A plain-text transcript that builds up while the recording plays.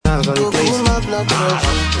Temper, cool my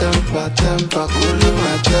temper.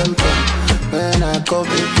 When I call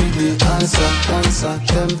baby, the answer,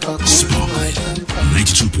 temper, cool my temper.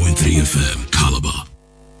 92.3 FM, Calabar.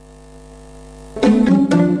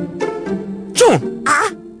 John,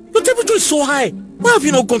 your temperature is so high. Why have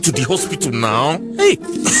you not gone to the hospital now? Hey.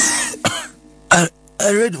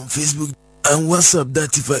 I read on Facebook and WhatsApp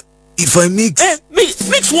that if I mix...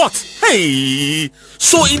 Mix what? Hey,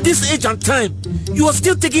 so in this age and time, you are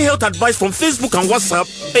still taking health advice from Facebook and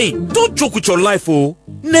WhatsApp? Hey, don't joke with your life, oh.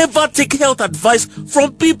 Never take health advice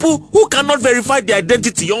from people who cannot verify their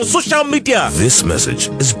identity on social media. This message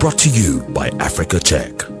is brought to you by Africa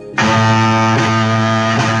Check.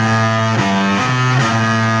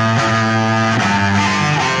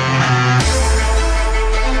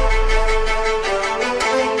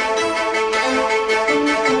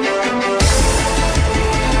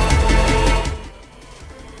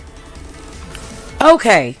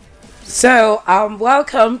 Okay, so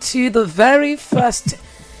welcome to the very first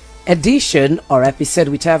edition or episode,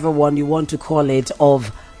 whichever one you want to call it,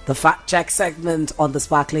 of the Fact Check segment on the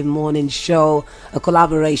Sparkling Morning Show, a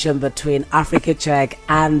collaboration between Africa Check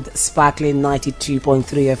and Sparkling 92.3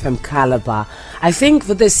 FM Calabar. I think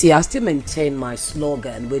for this year, I still maintain my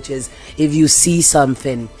slogan, which is, if you see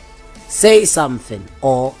something, say something,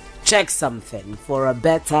 or check something for a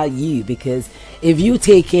better you, because if you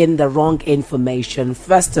take in the wrong information,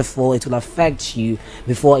 first of all, it will affect you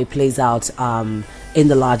before it plays out in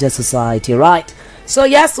the larger society, right? So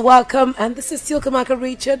yes, welcome, and this is still Kamaka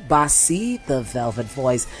Richard Bassi, the Velvet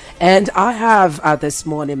Voice, and I have this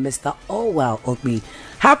morning Mr. Orwell Ogbi.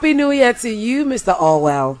 Happy New Year to you, Mr.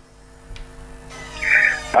 Orwell.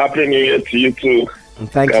 Happy New Year to you too.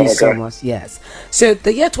 Thank you so much. Yes. So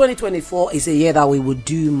the year 2024 is a year that we will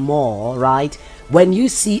do more, right? When you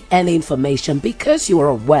see any information, because you are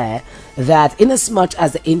aware that in as much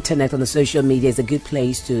as the internet and the social media is a good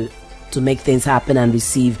place to make things happen and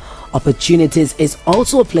receive opportunities, it's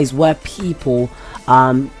also a place where people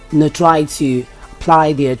try to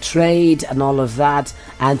apply their trade and all of that,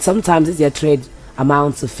 and sometimes it's their trade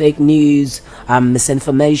amounts of fake news,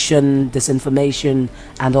 misinformation, disinformation,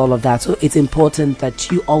 and all of that. So it's important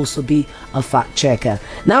that you also be a fact checker.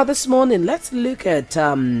 Now, this morning, let's look at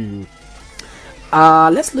some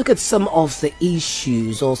of the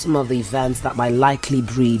issues or some of the events that might likely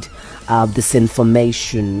breed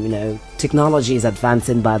disinformation. You know, technology is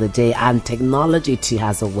advancing by the day, and technology too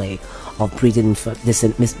has a way of breeding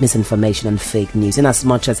misinformation and fake news, in as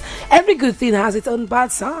much as every good thing has its own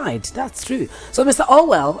bad side. That's true. So, Mr.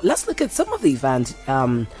 Orwell, let's look at some of the events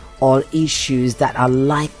or issues that are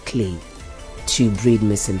likely to breed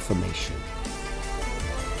misinformation.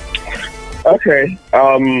 Okay.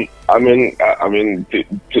 This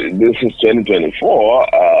is 2024.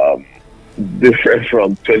 Different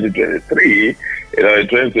from 2023. You know, in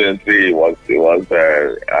 2023 was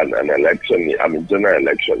an election year, general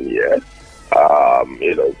election year.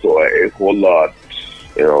 So a whole lot,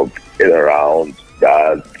 in around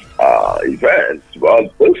that event.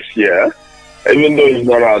 But this year, even though it's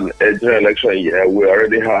not a general election year, we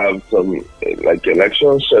already have some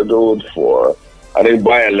elections scheduled for, I think,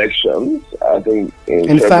 by-elections, I think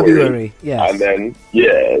in February, yes.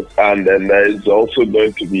 And then there is also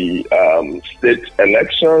going to be state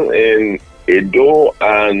election in Edo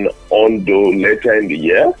and Ondo later in the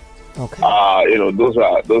year. Okay. Those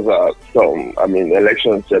are some,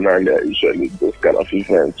 elections generally are usually those kind of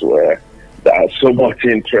events where there's so much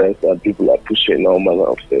interest that people are pushing all manner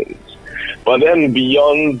of things. But then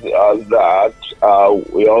beyond that,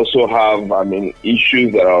 we also have,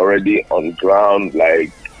 issues that are already on ground,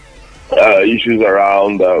 like issues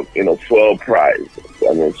around, fuel prices.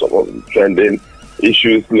 Some of the trending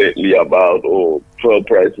issues lately about, fuel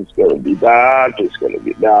price is going to be that, it's going to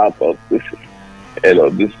be that, but this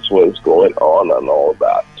is what's going on and all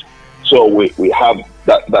that. So we have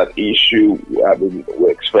that issue. We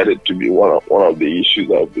expect it to be one of the issues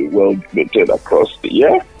that will be well debated across the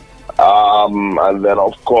year. And then,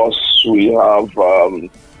 of course, we have,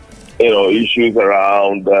 issues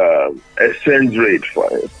around exchange rate,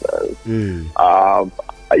 for instance.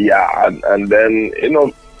 And then,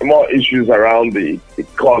 more issues around the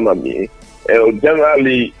economy.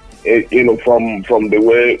 Generally, from the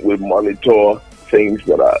way we monitor things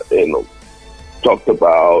that are, talked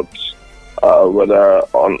about, whether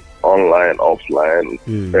online, offline,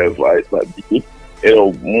 wherever it might be.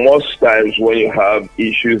 Most times when you have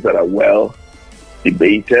issues that are well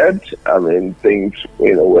debated, things,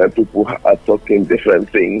 where people are talking different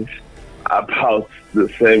things about the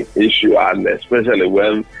same issue, and especially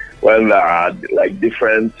when there are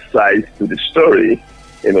different sides to the story,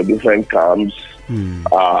 different camps,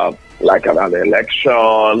 like an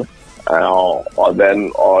election,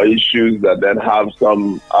 or issues that then have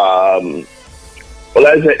some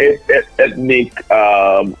let's say ethnic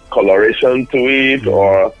coloration to it,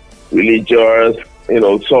 or religious,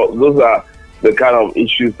 so those are the kind of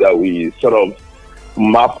issues that we sort of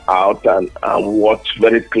map out and watch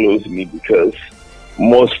very closely, because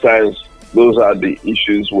most times those are the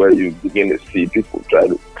issues where you begin to see people try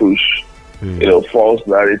to push, false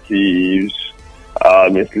narratives,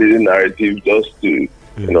 misleading narratives, just to,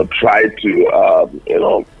 try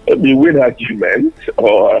to, maybe win arguments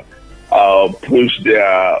or push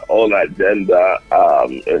their own agenda,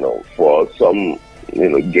 for some,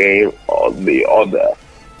 game or the other.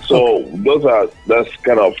 So that's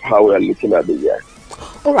kind of how we're looking at the year.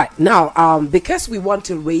 All right. Now, because we want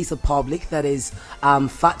to raise a public that is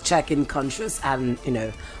fact-checking conscious and,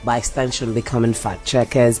 by extension, becoming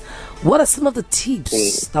fact-checkers, what are some of the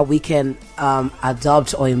tips that we can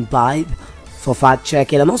adopt or imbibe for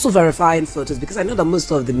fact-checking and also verifying photos? Because I know that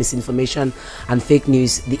most of the misinformation and fake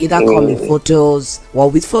news, they either come in photos,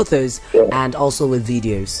 with photos and also with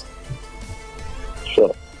videos.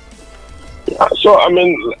 Sure. So, I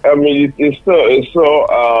mean, it's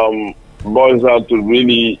still boils down to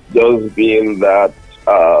really just being that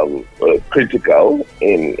critical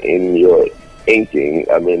in your thinking.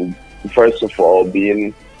 I mean, first of all,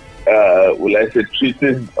 being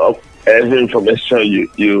treated of every information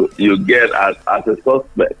you get as a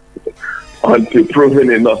suspect until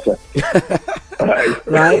proven innocent.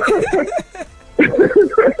 Right.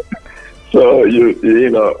 So just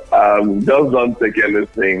don't take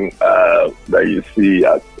anything that you see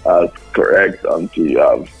as correct until you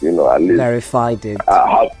have at least verified it,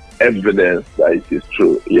 have evidence that it is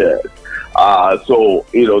true. Yes. So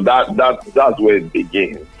that's where it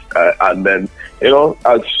begins, and then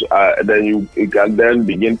then you can then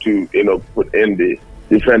begin to put in the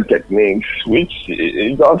different techniques, which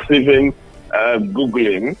just even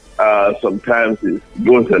googling sometimes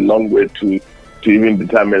goes a long way to even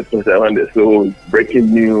determine, especially when they say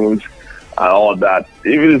breaking news and all that.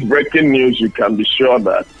 If it's breaking news, you can be sure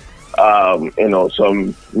that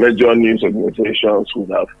some major news organizations would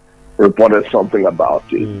have reported something about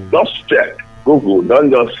it. Just check. Google. Don't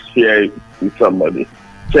just share it with somebody.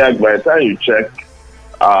 Check. By the time you check,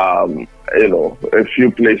 a few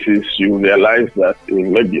places, you realize that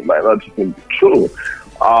maybe it might not even be true.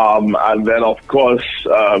 And then, of course,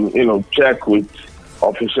 check with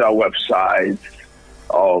official websites,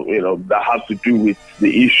 that have to do with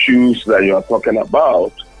the issues that you are talking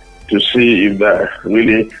about, to see if there are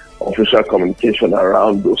really official communication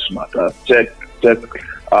around those matters. Check,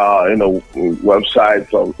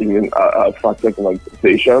 websites or even fact-checking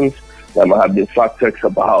organizations that might have been fact-checks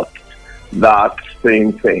about that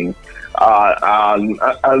same thing.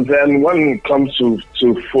 And then when it comes to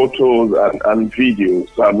photos and videos,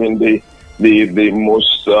 I mean, the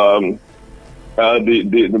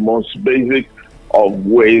most basic of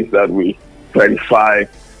ways that we verify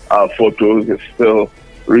photos is still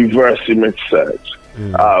reverse image search,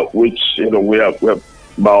 which we have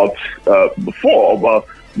about before, but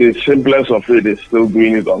the simplest of it is still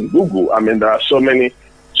doing it on Google. I mean, there are so many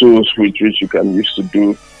tools with which you can use to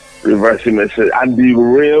do reverse image search, and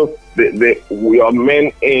your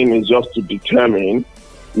main aim is just to determine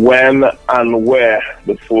when and where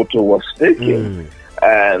the photo was taken.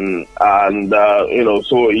 And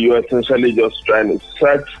so you're essentially just trying to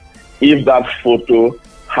search if that photo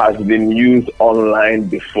has been used online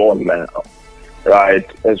before now, right?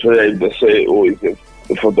 Especially if they say, it's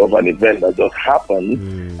a photo of an event that just happened,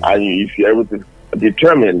 and if you're able to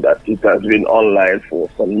determine that it has been online for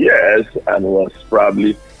some years and was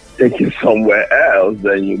probably taken somewhere else,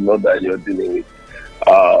 then you know that you're dealing with,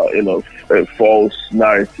 a false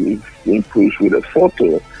narrative being pushed with a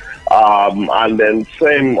photo. And then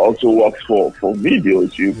same also works for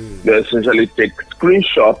videos. You essentially take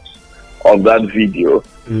screenshots of that video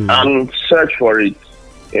and search for it.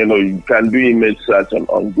 You can do image search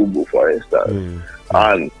on Google, for instance.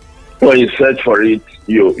 And when you search for it,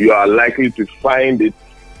 you are likely to find it,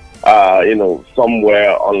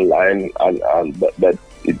 somewhere online, and that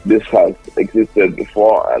this has existed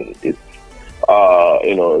before, and it's,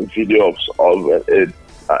 video of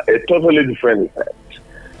a totally different event.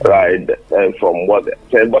 Right, from what they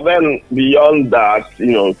said. But then beyond that,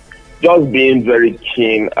 just being very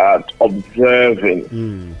keen at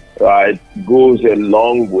observing, right, goes a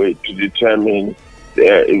long way to determine,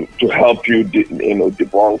 to help you,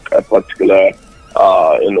 debunk a particular,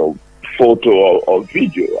 photo or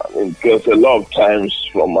video. I mean, because a lot of times,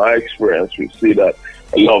 from my experience, we see that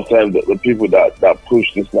a lot of times the people that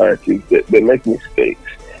push this narrative, they make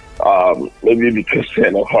mistakes. maybe because they're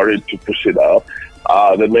in a hurry to push it out,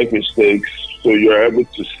 they make mistakes. So you're able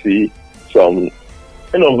to see some,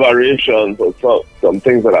 variations or some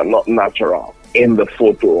things that are not natural in the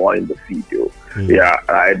photo or in the video. Yeah,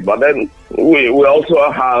 right. But then we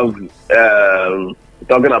also have,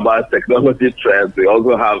 talking about technology trends, we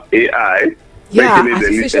also have AI. Yeah, making it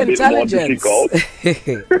artificial a bit more intelligence. difficult.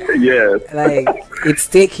 Yes. Like it's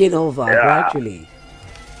taking over gradually.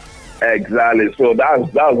 Exactly. So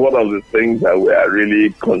that's one of the things that we are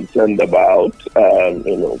really concerned about,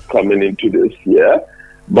 coming into this year.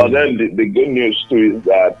 But then the good news too is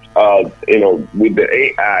that, with the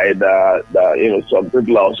AI, that some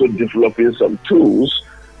people are also developing some tools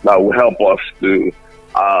that will help us to,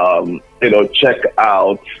 check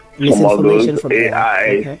out some of those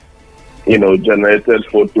AI, generated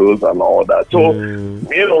photos and all that. So,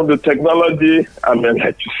 the technology, I mean,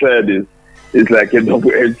 like you said, is like a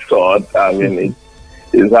double-edged sword. I mean,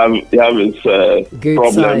 it have its good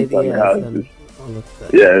problems side, and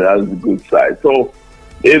it has a good side. So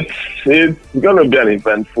it's going to be an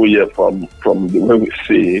eventful year from the way we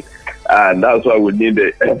see it, and that's why we need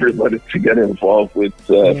everybody to get involved with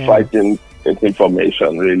fighting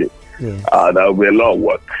misinformation. Really, there will be a lot of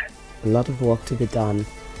work. A lot of work to be done.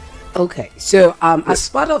 Okay, so as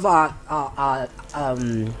part of our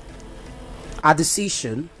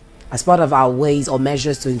decision, as part of our ways or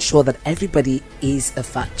measures to ensure that everybody is a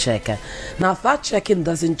fact checker. Now, fact checking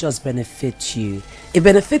doesn't just benefit you, it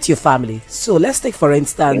benefits your family. So let's take, for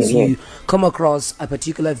instance, you come across a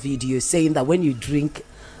particular video saying that when you drink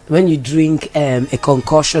a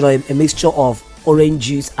concoction or a mixture of orange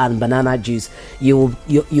juice and banana juice, you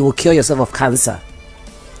will cure yourself of cancer.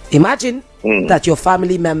 Imagine that your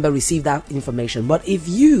family member received that information, but if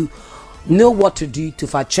you know what to do to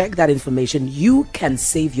fact check that information, you can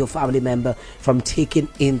save your family member from taking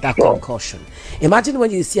in that concoction. Imagine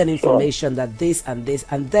when you see an information that this and this,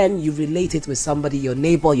 and then you relate it with somebody, your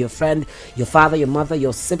neighbor, your friend, your father, your mother,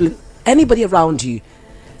 your sibling, anybody around you.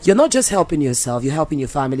 You're not just helping yourself, you're helping your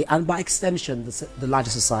family, and by extension the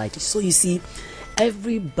larger society. So you see,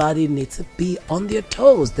 everybody needs to be on their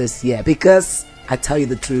toes this year, because I tell you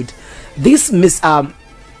the truth, these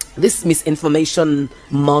misinformation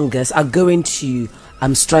mongers are going to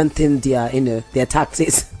strengthen their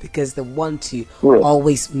tactics, because they want to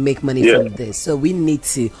always make money from this. So we need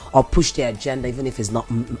to push their agenda, even if it's not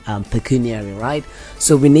pecuniary, right?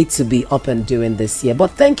 So we need to be up and doing this year.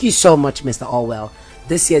 But thank you so much, Mr. Orwell.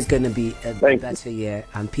 This year is going to be a better year,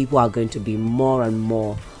 and people are going to be more and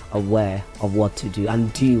more aware of what to do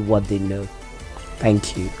and do what they know.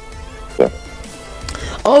 Thank you.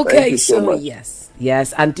 Okay, so yes,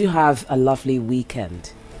 and do have a lovely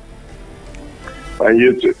weekend. And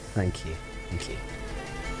you too. Thank you.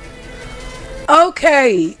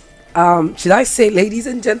 Okay, should I say, ladies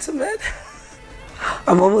and gentlemen?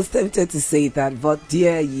 I'm almost tempted to say that, but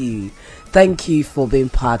dear you, thank you for being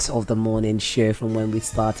part of the morning show from when we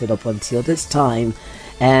started up until this time.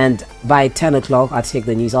 And by 10 o'clock, I'll take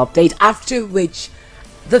the news update, after which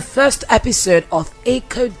the first episode of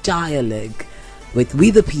Echo Dialogue with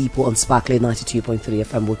We the People on Sparkling 92.3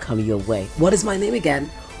 FM will come your way. What is my name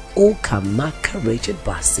again? Okamaka Richard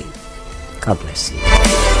Bassi. God bless you.